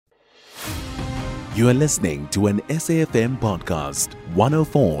You are listening to an SAFM podcast,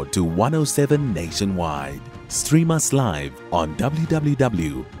 104 to 107 nationwide. Stream us live on www.safm.co.za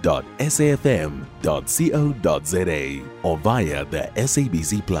or via the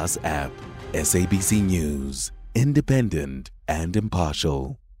SABC Plus app. SABC News, independent and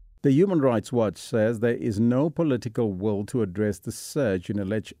impartial. The Human Rights Watch says there is no political will to address the surge in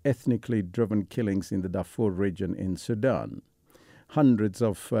alleged ethnically driven killings in the Darfur region in Sudan. Hundreds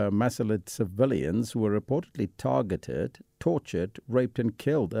of Masalit civilians were reportedly targeted, tortured, raped and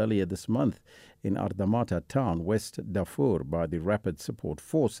killed earlier this month in Ardamata town, West Darfur, by the Rapid Support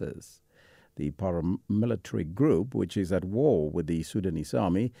Forces. The paramilitary group, which is at war with the Sudanese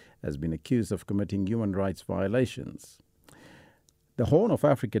army, has been accused of committing human rights violations. The Horn of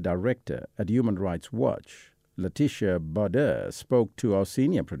Africa director at Human Rights Watch, Laetitia Bader, spoke to our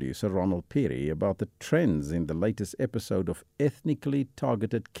senior producer Ronald Phiri about the trends in the latest episode of ethnically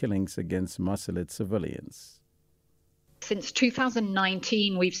targeted killings against Massalit civilians. Since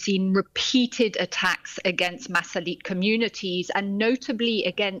 2019, we've seen repeated attacks against Masalit communities and notably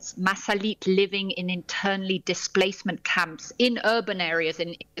against Masalit living in internally displacement camps in urban areas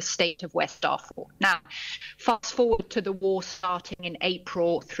in the state of West Darfur. Now, fast forward to the war starting in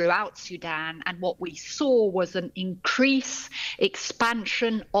April throughout Sudan, and what we saw was an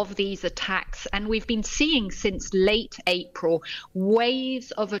expansion of these attacks. And we've been seeing since late April waves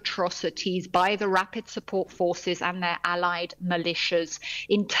of atrocities by the Rapid Support Forces and their allied militias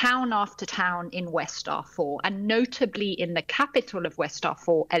in town after town in West Darfur, and notably in the capital of West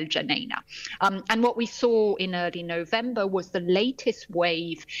Darfur, El Geneina. And what we saw in early November was the latest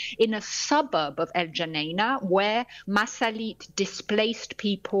wave in a suburb of El Geneina, where Masalit displaced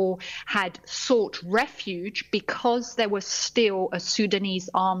people had sought refuge because there was still a Sudanese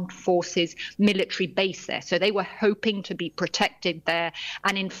armed forces military base there. So they were hoping to be protected there.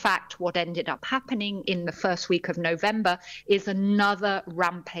 And in fact, what ended up happening in the first week of November is another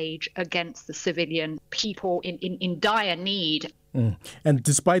rampage against the civilian people in dire need. And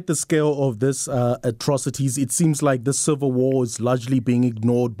despite the scale of this atrocities, it seems like this civil war is largely being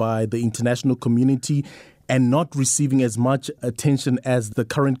ignored by the international community and not receiving as much attention as the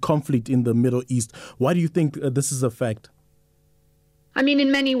current conflict in the Middle East. Why do you think this is a fact? I mean,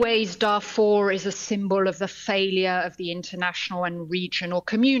 in many ways, Darfur is a symbol of the failure of the international and regional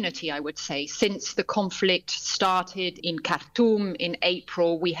community, I would say. Since the conflict started in Khartoum in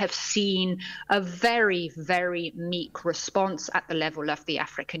April, we have seen a very, very meek response at the level of the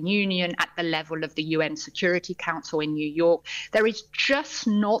African Union, at the level of the UN Security Council in New York. There is just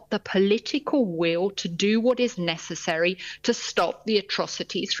not the political will to do what is necessary to stop the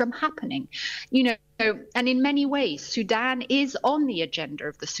atrocities from happening. And in many ways, Sudan is on the agenda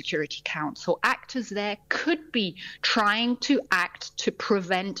of the Security Council. Actors there could be trying to act to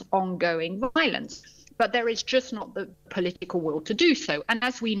prevent ongoing violence. But there is just not the political will to do so. And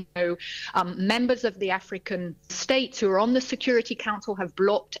as we know, members of the African states who are on the Security Council have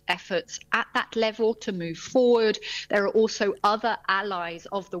blocked efforts at that level to move forward. There are also other allies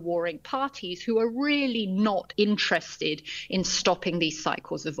of the warring parties who are really not interested in stopping these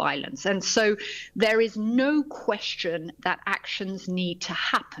cycles of violence. And so there is no question that actions need to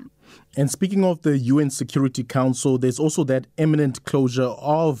happen. And speaking of the UN Security Council, there's also that imminent closure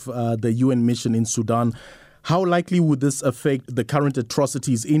of the UN mission in Sudan. How likely would this affect the current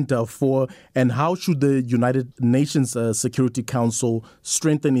atrocities in Darfur, and how should the United Nations Security Council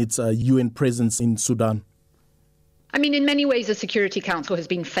strengthen its UN presence in Sudan? I mean, in many ways, the Security Council has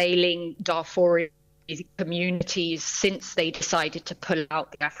been failing Darfur communities since they decided to pull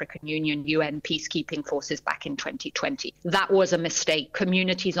out the African Union UN peacekeeping forces back in 2020. That was a mistake.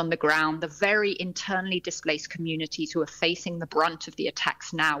 Communities on the ground, the very internally displaced communities who are facing the brunt of the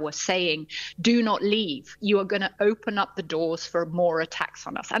attacks now, were saying, do not leave. You are going to open up the doors for more attacks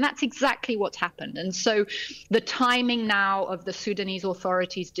on us. And that's exactly what's happened. And so the timing now of the Sudanese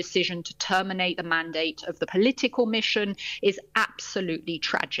authorities' decision to terminate the mandate of the political mission is absolutely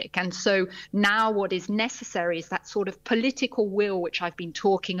tragic. And so now what is necessary is that sort of political will which I've been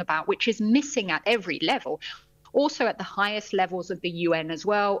talking about, which is missing at every level. Also at the highest levels of the UN as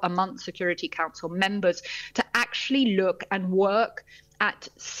well, among Security Council members, to actually look and work at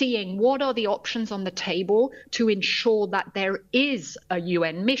seeing what are the options on the table to ensure that there is a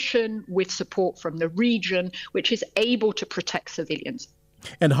UN mission with support from the region, which is able to protect civilians.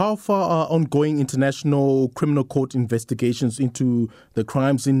 And how far are ongoing international criminal court investigations into the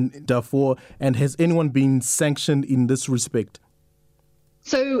crimes in Darfur, and has anyone been sanctioned in this respect?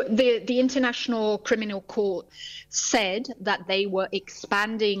 So the International Criminal Court said that they were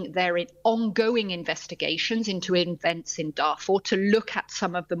expanding their ongoing investigations into events in Darfur to look at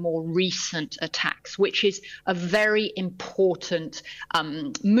some of the more recent attacks, which is a very important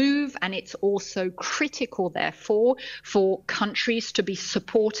move. And it's also critical, therefore, for countries to be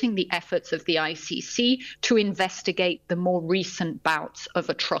supporting the efforts of the ICC to investigate the more recent bouts of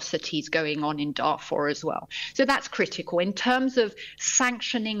atrocities going on in Darfur as well. So that's critical. In terms of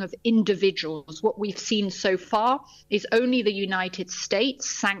sanctioning of individuals, what we've seen so far is only the United States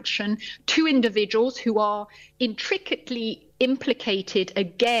sanction 2 individuals who are intricately implicated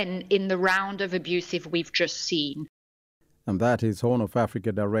again in the round of abusive we've just seen. And that is Horn of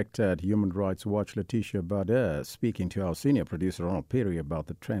Africa Director at Human Rights Watch, Laetitia Bader, speaking to our Senior Producer Ronald Phiri about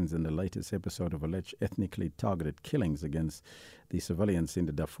the trends in the latest episode of alleged ethnically targeted killings against the civilians in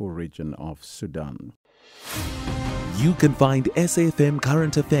the Darfur region of Sudan. You can find SAFM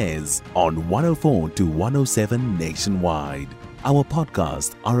Current Affairs on 104 to 107 nationwide. Our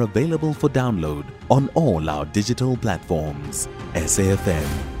podcasts are available for download on all our digital platforms. SAFM,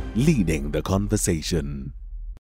 leading the conversation.